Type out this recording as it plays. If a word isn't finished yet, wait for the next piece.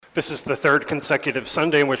This is the third consecutive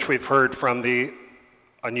Sunday in which we've heard from the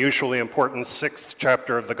unusually important sixth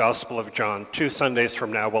chapter of the Gospel of John. 2 Sundays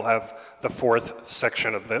from now, we'll have the fourth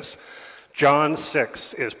section of this. John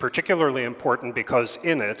 6 is particularly important because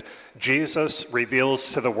in it, Jesus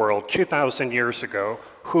reveals to the world 2,000 years ago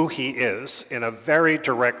who he is in a very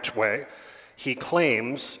direct way. He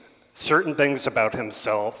claims certain things about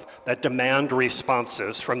himself that demand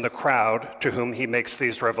responses from the crowd to whom he makes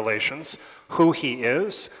these revelations. Who he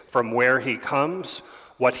is, from where he comes,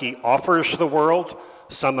 what he offers the world,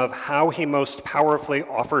 some of how he most powerfully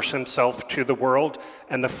offers himself to the world,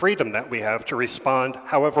 and the freedom that we have to respond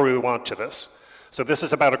however we want to this. So this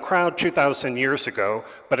is about a crowd 2,000 years ago,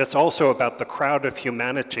 but it's also about the crowd of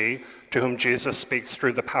humanity to whom Jesus speaks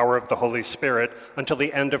through the power of the Holy Spirit until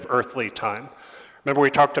the end of earthly time. Remember,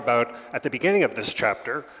 we talked about at the beginning of this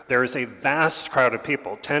chapter, there is a vast crowd of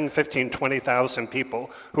people, 10, 15, 20,000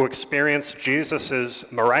 people, who experience Jesus'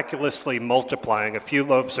 miraculously multiplying a few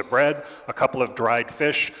loaves of bread, a couple of dried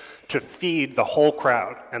fish, to feed the whole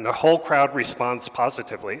crowd. And the whole crowd responds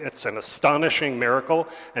positively. It's an astonishing miracle,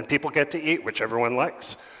 and people get to eat, which everyone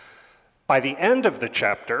likes. By the end of the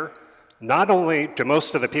chapter, not only do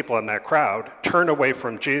most of the people in that crowd turn away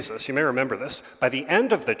from Jesus, you may remember this, by the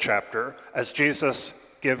end of the chapter, as Jesus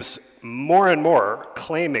gives more and more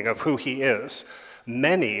claiming of who he is,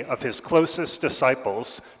 many of his closest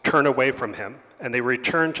disciples turn away from him and they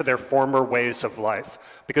return to their former ways of life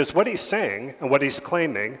because what he's saying and what he's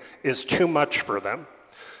claiming is too much for them.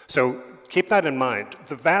 So keep that in mind.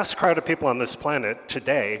 The vast crowd of people on this planet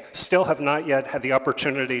today still have not yet had the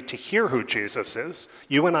opportunity to hear who Jesus is.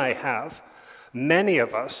 You and I have. Many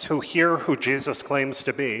of us who hear who Jesus claims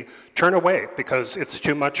to be turn away because it's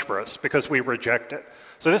too much for us, because we reject it.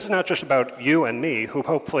 So this is not just about you and me, who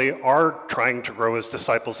hopefully are trying to grow as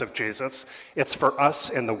disciples of Jesus. It's for us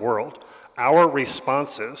in the world. Our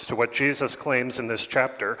responses to what Jesus claims in this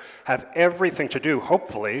chapter have everything to do,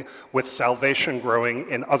 hopefully, with salvation growing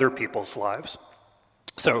in other people's lives.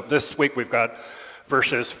 So this week we've got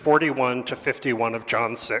verses 41 to 51 of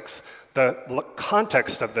John 6. The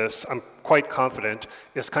context of this, I'm quite confident,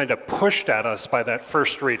 is kind of pushed at us by that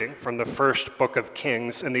first reading from the first book of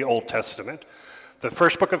Kings in the Old Testament. The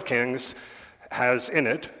first book of Kings has in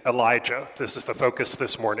it Elijah, this is the focus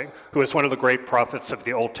this morning, who is one of the great prophets of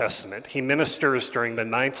the Old Testament. He ministers during the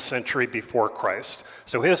 9th century before Christ.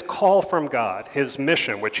 So his call from God, his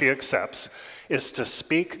mission, which he accepts, is to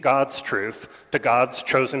speak God's truth to God's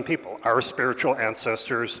chosen people, our spiritual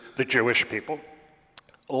ancestors, the Jewish people.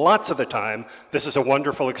 Lots of the time, this is a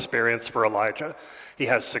wonderful experience for Elijah. He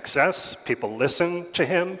has success, people listen to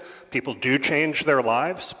him, people do change their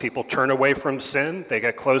lives, people turn away from sin, they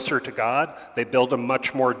get closer to God, they build a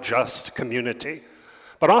much more just community.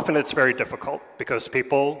 But often it's very difficult because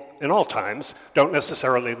people, in all times, don't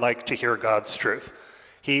necessarily like to hear God's truth.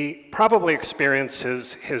 He probably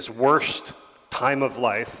experiences his worst time of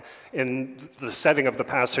life in the setting of the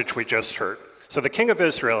passage we just heard. So the king of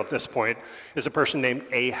Israel at this point is a person named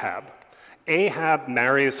Ahab. Ahab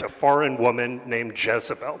marries a foreign woman named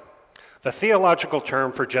Jezebel. The theological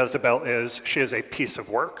term for Jezebel is she is a piece of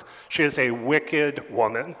work. She is a wicked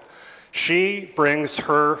woman. She brings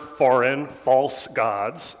her foreign false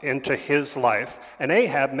gods into his life, and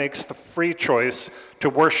Ahab makes the free choice to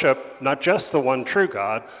worship not just the one true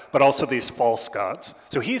God, but also these false gods.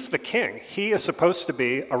 So he's the king. He is supposed to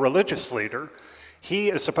be a religious leader. He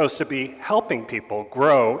is supposed to be helping people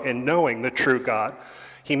grow in knowing the true God.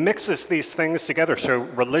 He mixes these things together, so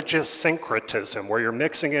religious syncretism, where you're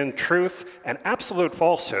mixing in truth and absolute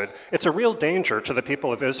falsehood, it's a real danger to the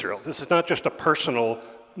people of Israel. This is not just a personal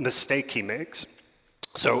mistake he makes.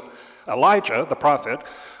 So Elijah, the prophet,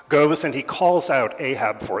 goes and he calls out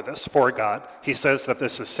Ahab for this, for God. He says that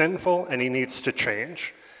this is sinful and he needs to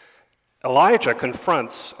change. Elijah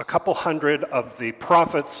confronts a couple hundred of the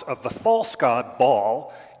prophets of the false god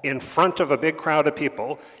Baal in front of a big crowd of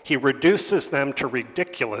people. He reduces them to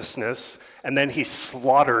ridiculousness, and then he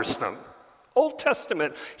slaughters them. Old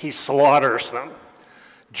Testament, he slaughters them.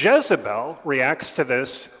 Jezebel reacts to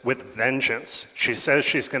this with vengeance. She says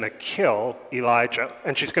she's going to kill Elijah,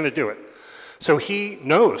 and she's going to do it. So he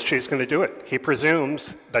knows she's going to do it. He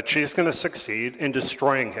presumes that she's going to succeed in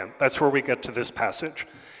destroying him. That's where we get to this passage.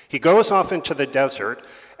 He goes off into the desert,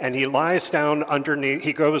 and he lies down underneath,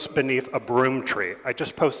 he goes beneath a broom tree. I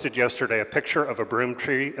just posted yesterday a picture of a broom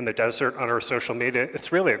tree in the desert on our social media.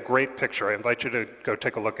 It's really a great picture. I invite you to go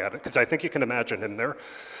take a look at it, because I think you can imagine him there.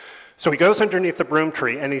 So he goes underneath the broom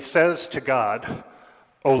tree, and he says to God,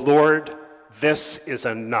 "O Lord, this is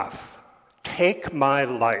enough. Take my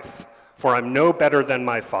life, for I'm no better than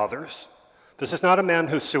my fathers." This is not a man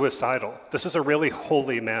who's suicidal. This is a really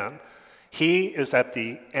holy man. He is at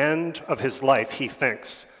the end of his life, he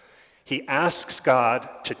thinks. He asks God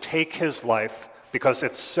to take his life because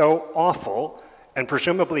it's so awful, and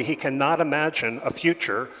presumably he cannot imagine a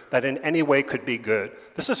future that in any way could be good.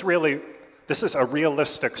 This is a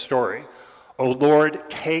realistic story. "O Lord,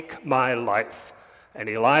 take my life." And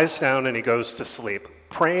he lies down and he goes to sleep,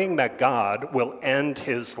 praying that God will end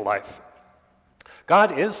his life.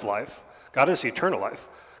 God is life. God is eternal life.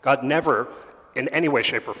 God never, in any way,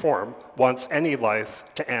 shape, or form, wants any life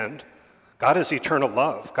to end. God is eternal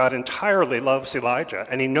love. God entirely loves Elijah,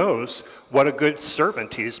 and he knows what a good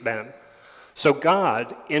servant he's been. So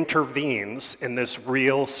God intervenes in this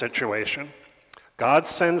real situation. God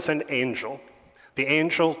sends an angel. The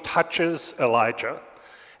angel touches Elijah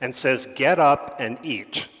and says, "Get up and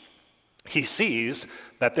eat." He sees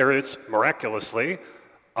that there is, miraculously,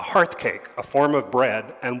 a hearth cake, a form of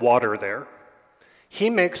bread, and water there. He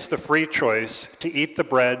makes the free choice to eat the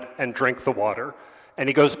bread and drink the water, and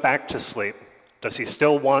he goes back to sleep. Does he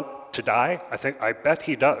still want to die? I bet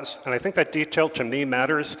he does. And I think that detail to me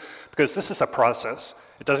matters because this is a process.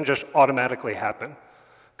 It doesn't just automatically happen.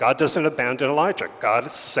 God doesn't abandon Elijah.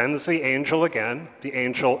 God sends the angel again. The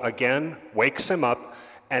angel again wakes him up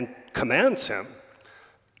and commands him,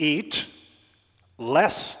 "Eat,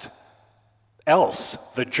 lest else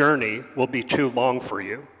the journey will be too long for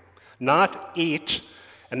you." Not eat,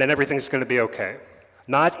 and then everything's going to be okay.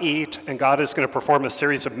 Not eat, and God is going to perform a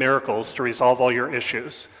series of miracles to resolve all your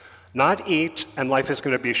issues. Not eat, and life is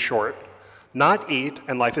going to be short. Not eat,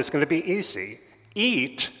 and life is going to be easy.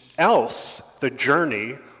 Eat, else the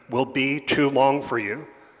journey will be too long for you.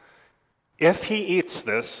 If he eats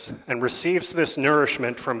this and receives this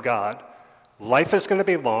nourishment from God, life is going to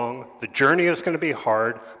be long, the journey is going to be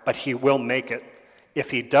hard, but he will make it.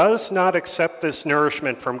 If he does not accept this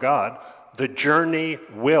nourishment from God, the journey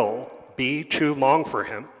will be too long for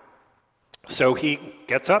him. So he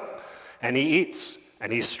gets up and he eats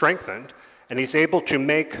and he's strengthened and he's able to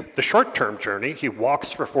make the short-term journey. He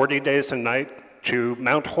walks for 40 days and night to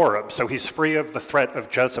Mount Horeb, so he's free of the threat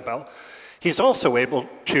of Jezebel. He's also able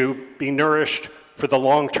to be nourished for the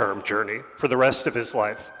long-term journey, for the rest of his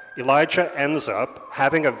life. Elijah ends up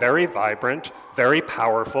having a very vibrant, very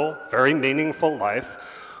powerful, very meaningful life.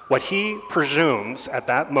 What he presumes at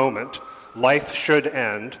that moment life should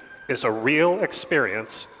end is a real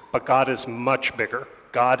experience, but God is much bigger.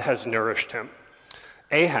 God has nourished him.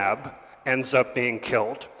 Ahab ends up being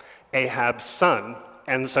killed. Ahab's son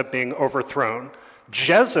ends up being overthrown.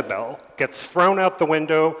 Jezebel gets thrown out the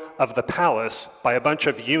window of the palace by a bunch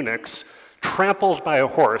of eunuchs, trampled by a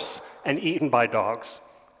horse, and eaten by dogs.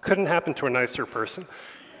 Couldn't happen to a nicer person.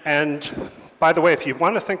 And by the way, if you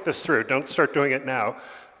want to think this through, don't start doing it now.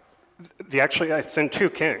 Actually, it's in 2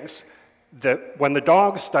 Kings, that when the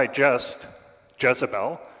dogs digest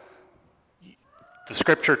Jezebel, the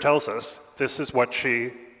scripture tells us this is what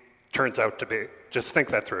she turns out to be. Just think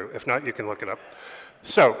that through. If not, you can look it up.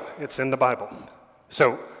 So, it's in the Bible.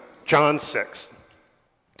 So, John 6.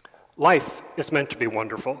 Life is meant to be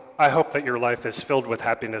wonderful. I hope that your life is filled with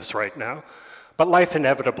happiness right now. But life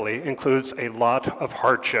inevitably includes a lot of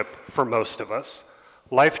hardship for most of us.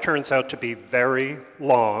 Life turns out to be very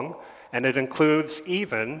long, and it includes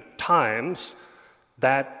even times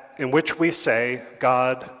in which we say,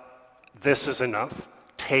 "God, this is enough.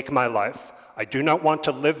 Take my life. I do not want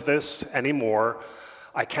to live this anymore.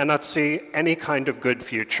 I cannot see any kind of good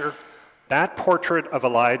future." That portrait of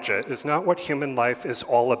Elijah is not what human life is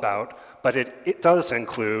all about, but it does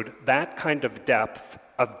include that kind of depth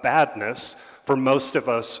of badness for most of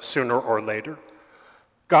us sooner or later.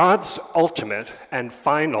 God's ultimate and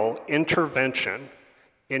final intervention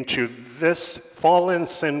into this fallen,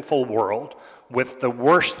 sinful world with the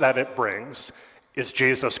worst that it brings is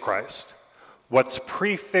Jesus Christ. What's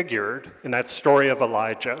prefigured in that story of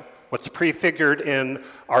Elijah, what's prefigured in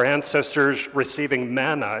our ancestors receiving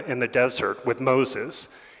manna in the desert with Moses,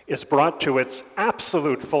 is brought to its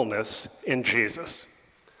absolute fullness in Jesus.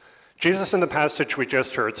 Jesus in the passage we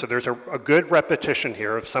just heard, so there's a good repetition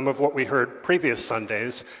here of some of what we heard previous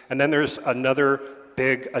Sundays, and then there's another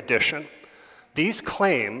big addition. These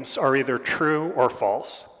claims are either true or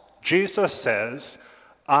false. Jesus says,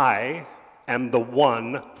 "I am the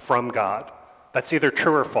one from God." That's either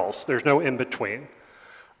true or false. There's no in between.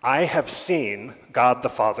 "I have seen God the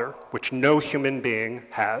Father, which no human being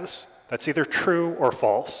has." That's either true or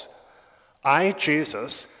false. "I,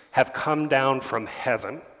 Jesus, have come down from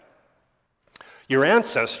heaven." Your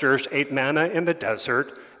ancestors ate manna in the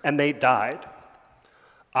desert, and they died.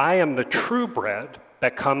 "I am the true bread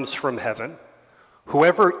that comes from heaven.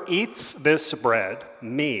 Whoever eats this bread,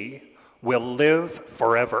 me, will live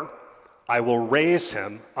forever. I will raise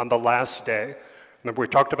him on the last day. Remember, we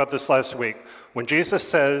talked about this last week. When Jesus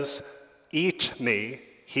says, eat me,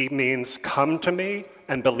 he means come to me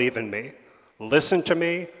and believe in me. Listen to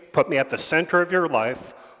me, put me at the center of your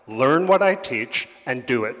life, learn what I teach, and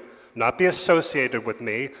do it. Not be associated with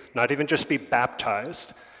me, not even just be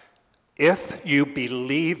baptized. If you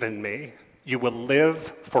believe in me, you will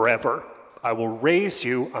live forever. I will raise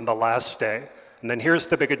you on the last day. And then here's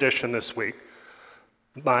the big addition this week.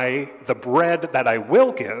 The bread that I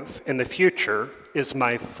will give in the future is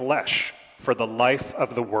my flesh for the life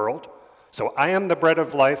of the world. So I am the bread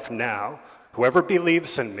of life now. Whoever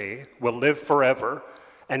believes in me will live forever.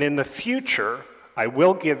 And in the future, I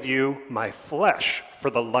will give you my flesh for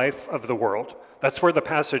the life of the world. That's where the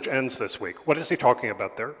passage ends this week. What is he talking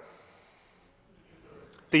about there?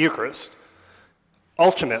 The Eucharist.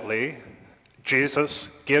 Ultimately, Jesus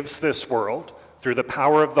gives this world, through the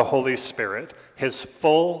power of the Holy Spirit, his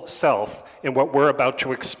full self in what we're about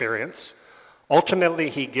to experience. Ultimately,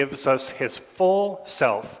 he gives us his full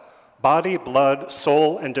self, body, blood,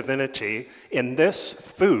 soul, and divinity, in this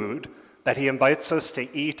food that he invites us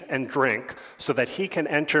to eat and drink so that he can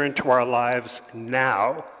enter into our lives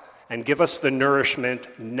now and give us the nourishment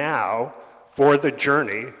now for the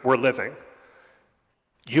journey we're living.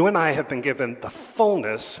 You and I have been given the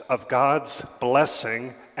fullness of God's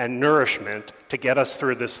blessing and nourishment to get us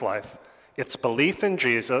through this life. It's belief in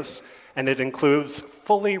Jesus, and it includes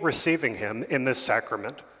fully receiving him in this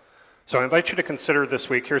sacrament. So I invite you to consider this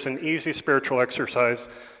week. Here's an easy spiritual exercise.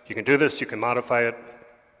 You can do this, you can modify it,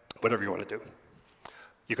 whatever you want to do.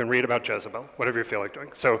 You can read about Jezebel, whatever you feel like doing.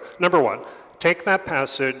 So number one, take that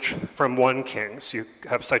passage from 1 Kings. You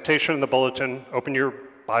have citation in the bulletin, open your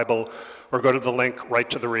Bible, or go to the link right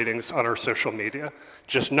to the readings on our social media.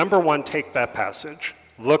 Just number one, take that passage.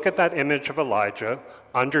 Look at that image of Elijah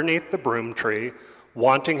underneath the broom tree,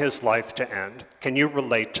 wanting his life to end. Can you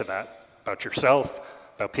relate to that about yourself,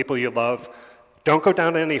 about people you love? Don't go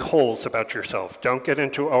down any holes about yourself. Don't get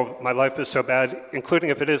into, oh, my life is so bad, including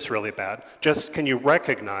if it is really bad. Just can you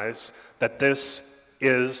recognize that this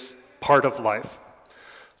is part of life?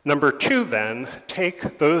 Number two, then,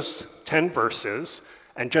 take those 10 verses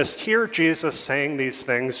and just hear Jesus saying these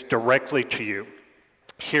things directly to you.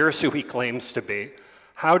 Here's who he claims to be.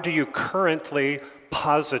 How do you currently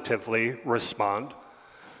positively respond?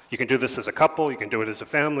 You can do this as a couple, you can do it as a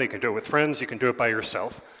family, you can do it with friends, you can do it by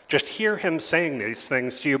yourself. Just hear him saying these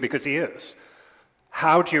things to you because he is.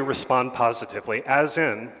 How do you respond positively? As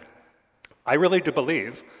in, I really do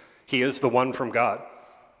believe he is the one from God.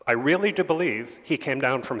 I really do believe he came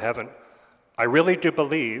down from heaven. I really do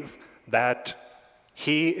believe that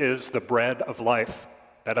he is the bread of life,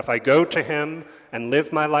 that if I go to him and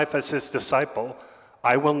live my life as his disciple,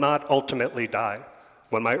 I will not ultimately die.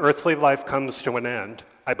 When my earthly life comes to an end,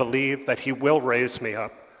 I believe that he will raise me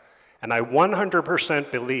up. And I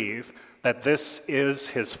 100% believe that this is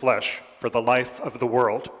his flesh for the life of the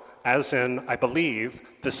world, as in, I believe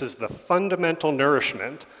this is the fundamental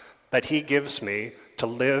nourishment that he gives me to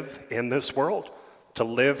live in this world, to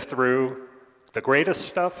live through the greatest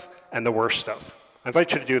stuff and the worst stuff. I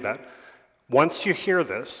invite you to do that. Once you hear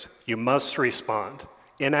this, you must respond.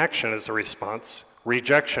 Inaction is a response.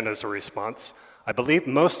 Rejection is a response. I believe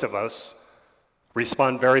most of us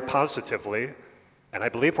respond very positively, and I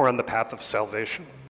believe we're on the path of salvation.